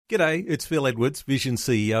G'day, it's Phil Edwards, Vision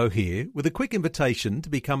CEO here, with a quick invitation to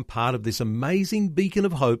become part of this amazing beacon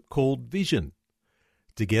of hope called Vision.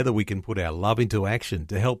 Together we can put our love into action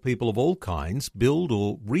to help people of all kinds build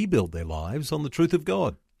or rebuild their lives on the truth of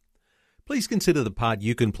God. Please consider the part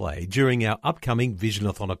you can play during our upcoming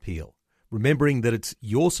Visionathon appeal, remembering that it's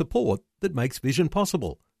your support that makes Vision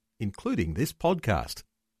possible, including this podcast.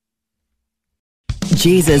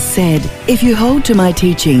 Jesus said, "If you hold to my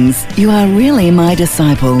teachings, you are really my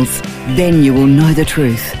disciples. Then you will know the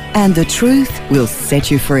truth, and the truth will set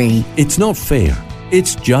you free." It's not fair.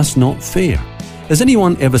 It's just not fair. Has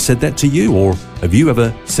anyone ever said that to you, or have you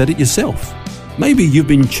ever said it yourself? Maybe you've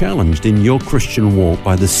been challenged in your Christian walk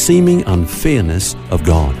by the seeming unfairness of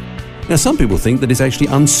God. Now, some people think that it's actually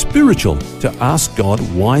unspiritual to ask God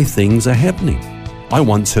why things are happening. I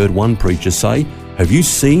once heard one preacher say, "Have you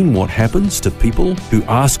seen what happens to people who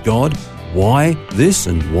ask God why this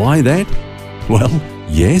and why that?" Well,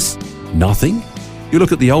 yes, nothing. You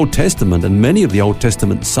look at the Old Testament, and many of the Old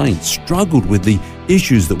Testament saints struggled with the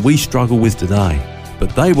issues that we struggle with today,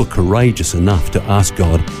 but they were courageous enough to ask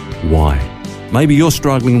God why. Maybe you're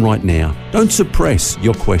struggling right now. Don't suppress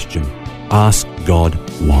your question. Ask God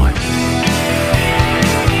why.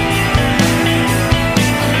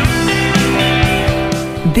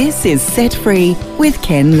 This is Set Free with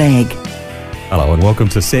Ken Legg. Hello and welcome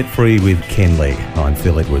to Set Free with Ken Legg. I'm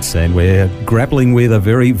Phil Edwards and we're grappling with a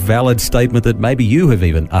very valid statement that maybe you have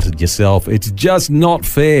even uttered yourself. It's just not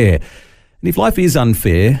fair. And if life is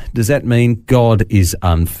unfair, does that mean God is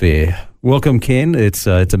unfair? Welcome, Ken. It's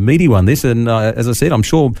a meaty one, this, and as I said, I'm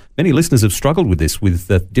sure many listeners have struggled with this, with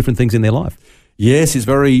different things in their life. Yes, it's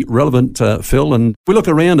very relevant, Phil, and we look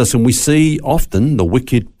around us and we see often the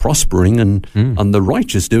wicked prospering and the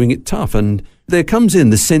righteous doing it tough, and there comes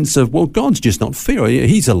in the sense of, well, God's just not fair.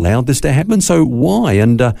 He's allowed this to happen, so why?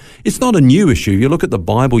 And it's not a new issue. You look at the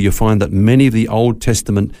Bible, you find that many of the Old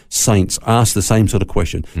Testament saints ask the same sort of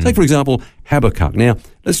question. Take, for example, Habakkuk. Now,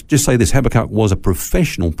 let's just say this. Habakkuk was a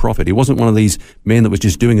professional prophet. He wasn't one of these men that was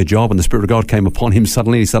just doing a job and the Spirit of God came upon him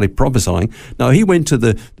suddenly and he started prophesying. No, he went to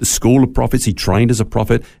the school of prophets. He trained as a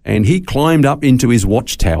prophet and he climbed up into his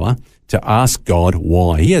watchtower to ask God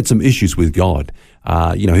why. He had some issues with God.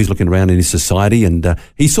 He's looking around in his society and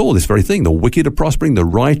he saw this very thing. The wicked are prospering, the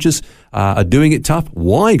righteous are doing it tough.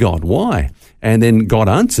 Why, God? Why? And then God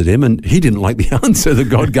answered him and he didn't like the answer that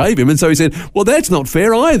God gave him. And so he said, well, that's not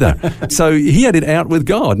fair either. So he had it out with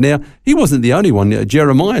God. Now, he wasn't the only one.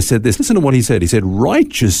 Jeremiah said this. Listen to what he said. He said,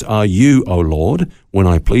 "Righteous are you, O Lord, when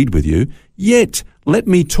I plead with you. Yet let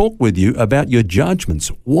me talk with you about your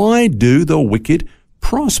judgments. Why do the wicked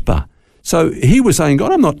prosper?" So he was saying,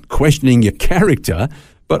 God, I'm not questioning your character,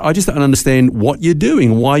 but I just don't understand what you're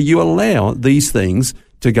doing, why you allow these things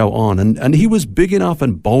to go on. And he was big enough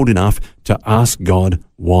and bold enough to ask God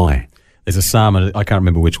why. There's a psalm, and I can't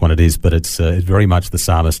remember which one it is, but it's very much the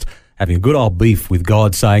psalmist having a good old beef with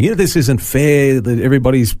God, saying, this isn't fair, that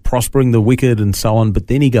everybody's prospering, the wicked and so on. But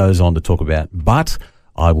then he goes on to talk about, but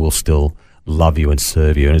I will still love you and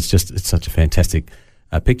serve you. And it's such a fantastic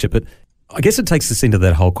picture. But I guess it takes us into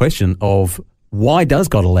that whole question of why does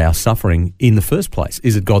God allow suffering in the first place?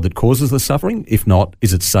 Is it God that causes the suffering? If not,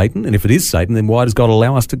 is it Satan? And if it is Satan, then why does God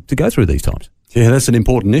allow us to go through these times? Yeah, that's an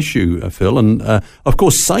important issue, Phil. And of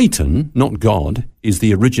course, Satan, not God, is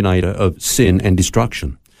the originator of sin and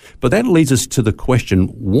destruction. But that leads us to the question,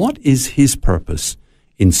 what is his purpose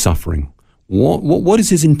in suffering? What is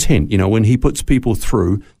his intent, when he puts people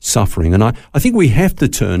through suffering? And I think we have to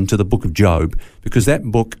turn to the book of Job because that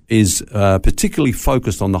book is particularly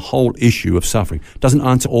focused on the whole issue of suffering. Doesn't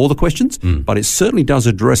answer all the questions, but it certainly does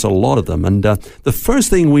address a lot of them. And the first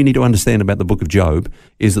thing we need to understand about the book of Job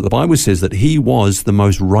is that the Bible says that he was the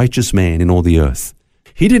most righteous man in all the earth.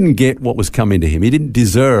 He didn't get what was coming to him. He didn't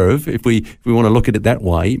deserve, if we want to look at it that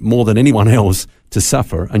way, more than anyone else to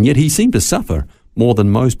suffer. And yet he seemed to suffer more than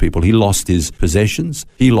most people. He lost his possessions,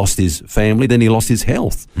 he lost his family, then he lost his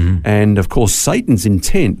health. And of course, Satan's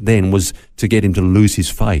intent then was to get him to lose his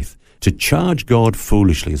faith, to charge God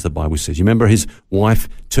foolishly, as the Bible says. You remember his wife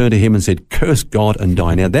turned to him and said, "Curse God and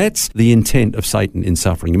die." Now that's the intent of Satan in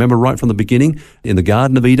suffering. You remember right from the beginning, in the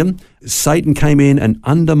Garden of Eden, Satan came in and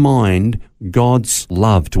undermined God's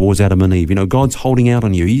love towards Adam and Eve. God's holding out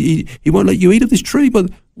on you. He won't let you eat of this tree, but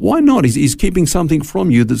why not? He's keeping something from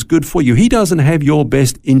you that's good for you. He doesn't have your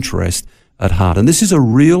best interest at heart. And this is a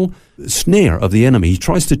real snare of the enemy. He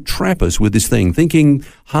tries to trap us with this thing, thinking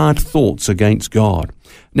hard thoughts against God.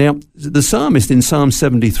 Now, the psalmist in Psalm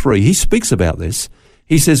 73, he speaks about this.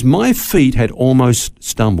 He says, "My feet had almost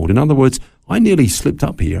stumbled." In other words, I nearly slipped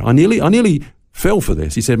up here. I nearly fell for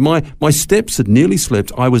this. He said, my steps had nearly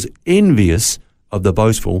slipped. I was envious of the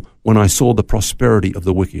boastful when I saw the prosperity of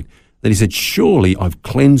the wicked. Then he said, surely I've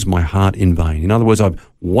cleansed my heart in vain. In other words, I've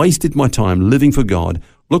wasted my time living for God.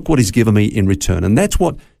 Look what he's given me in return. And that's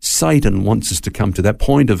what Satan wants us to come to, that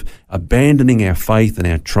point of abandoning our faith and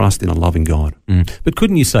our trust in a loving God. But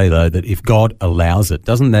couldn't you say, though, that if God allows it,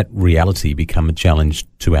 doesn't that reality become a challenge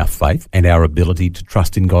to our faith and our ability to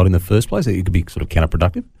trust in God in the first place? It could be sort of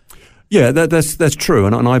counterproductive. Yeah, that's true,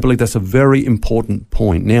 and I believe that's a very important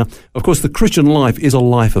point. Now, of course, the Christian life is a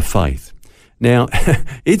life of faith. Now,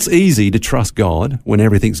 it's easy to trust God when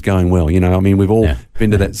everything's going well. You know, I mean, we've all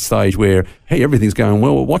been to that stage where, hey, everything's going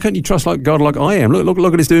well. Why can't you trust like God like I am? Look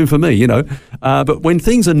what he's doing for me, you know. But when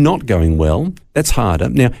things are not going well, that's harder.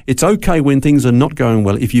 Now, it's okay when things are not going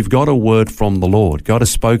well if you've got a word from the Lord. God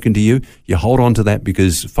has spoken to you. You hold on to that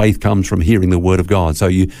because faith comes from hearing the word of God. So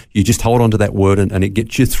you just hold on to that word and it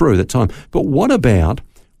gets you through that time. But what about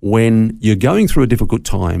when you're going through a difficult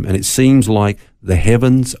time and it seems like the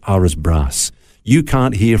heavens are as brass? You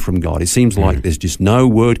can't hear from God. It seems like there's just no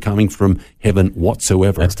word coming from heaven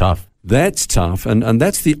whatsoever. That's tough. That's tough, and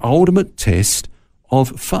that's the ultimate test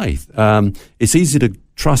of faith. It's easy to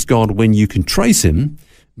trust God when you can trace him,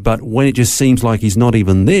 but when it just seems like he's not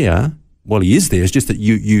even there, well, he is there. It's just that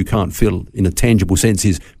you can't feel in a tangible sense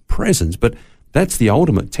his presence, but that's the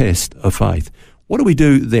ultimate test of faith. What do we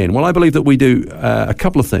do then? Well, I believe that we do a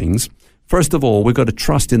couple of things. First of all, we've got to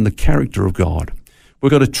trust in the character of God. We've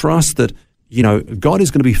got to trust that, you know, God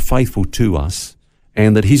is going to be faithful to us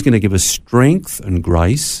and that he's going to give us strength and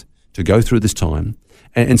grace to go through this time.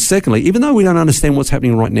 And secondly, even though we don't understand what's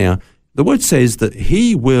happening right now, the word says that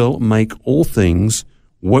he will make all things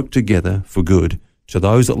work together for good to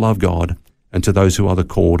those that love God and to those who are the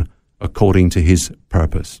called according to his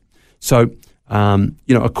purpose. So,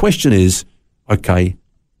 a question is, okay,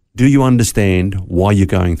 do you understand why you're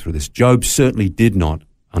going through this? Job certainly did not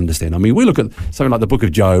understand. I mean, we look at something like the book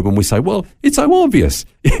of Job and we say, well, it's so obvious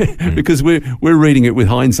because we're reading it with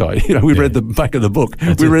hindsight. You know, we read the back of the book.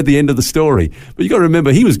 We read the end of the story. But you've got to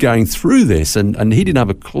remember, he was going through this and he didn't have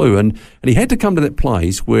a clue. And he had to come to that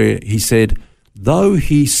place where he said, though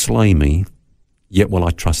he slay me, yet will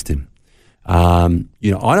I trust him. I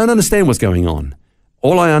don't understand what's going on.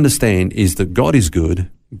 All I understand is that God is good,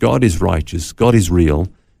 God is righteous, God is real,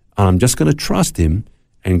 and I'm just going to trust him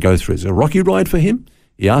and go through it. It's a rocky ride for him.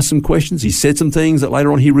 He asked some questions. He said some things that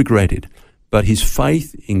later on he regretted. But his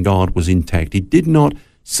faith in God was intact. He did not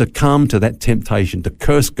succumb to that temptation to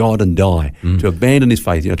curse God and die, to abandon his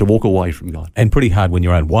faith, to walk away from God. And pretty hard when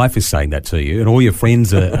your own wife is saying that to you and all your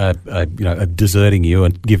friends are deserting you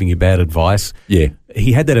and giving you bad advice. Yeah.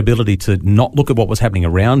 He had that ability to not look at what was happening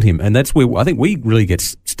around him. And that's where I think we really get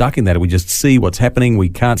stuck in that. We just see what's happening. We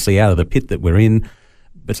can't see out of the pit that we're in.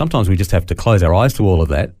 But sometimes we just have to close our eyes to all of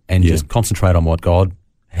that and just concentrate on what God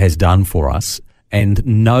has done for us and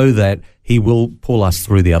know that he will pull us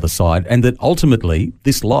through the other side and that ultimately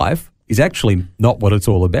this life is actually not what it's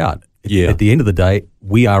all about. Yeah. At the end of the day,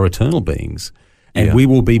 we are eternal beings and we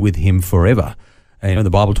will be with him forever. And the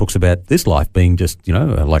Bible talks about this life being just,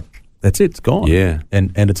 like that's it, it's gone. Yeah.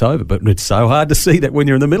 And it's over. But it's so hard to see that when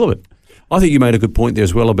you're in the middle of it. I think you made a good point there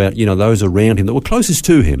as well about, those around him that were closest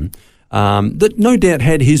to him. That no doubt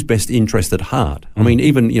had his best interest at heart. I mean,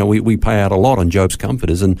 even, we pay out a lot on Job's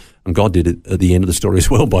comforters, and God did it at the end of the story as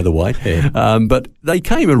well, by the way. Yeah. But they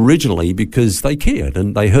came originally because they cared,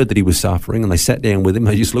 and they heard that he was suffering, and they sat down with him.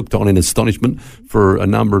 They just looked on in astonishment for a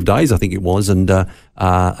number of days, I think it was, and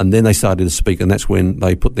then they started to speak, and that's when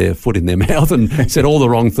they put their foot in their mouth and said all the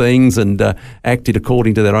wrong things and acted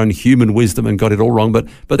according to their own human wisdom and got it all wrong. But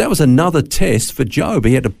that was another test for Job.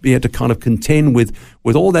 He had to kind of contend with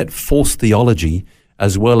all that false theology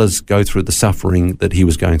as well as go through the suffering that he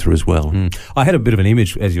was going through as well. I had a bit of an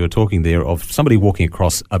image as you were talking there of somebody walking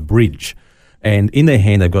across a bridge and in their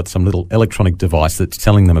hand they've got some little electronic device that's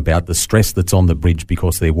telling them about the stress that's on the bridge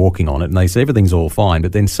because they're walking on it and they say everything's all fine,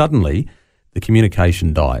 but then suddenly the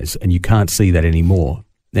communication dies and you can't see that anymore.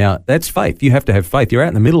 Now, that's faith. You have to have faith. You're out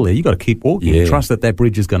in the middle there. You've got to keep walking. Yeah. Trust that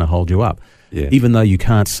bridge is going to hold you up, even though you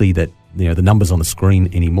can't see that the numbers on the screen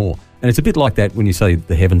anymore. And it's a bit like that when you say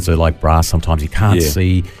the heavens are like brass. Sometimes you can't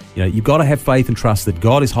see. You've got to have faith and trust that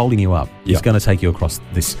God is holding you up. He's going to take you across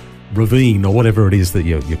this ravine or whatever it is that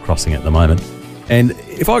you're crossing at the moment. And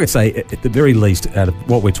if I could say, at the very least, out of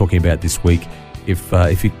what we're talking about this week, if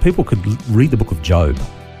people could read the book of Job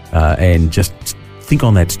and just think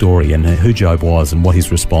on that story and who Job was and what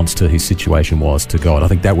his response to his situation was to God, I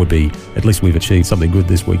think that would be, at least we've achieved something good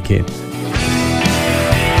this weekend.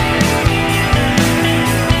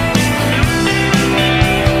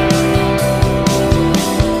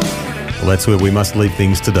 Well, that's where we must leave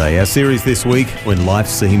things today. Our series this week, When Life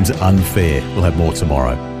Seems Unfair. We'll have more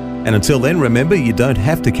tomorrow. And until then, remember, you don't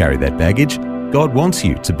have to carry that baggage. God wants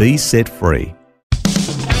you to be set free.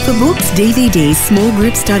 For books, DVDs, small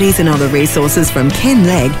group studies and other resources from Ken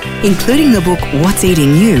Legg, including the book What's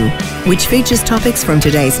Eating You, which features topics from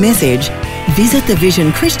today's message, visit the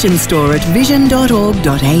Vision Christian store at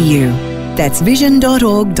vision.org.au. That's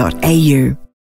vision.org.au.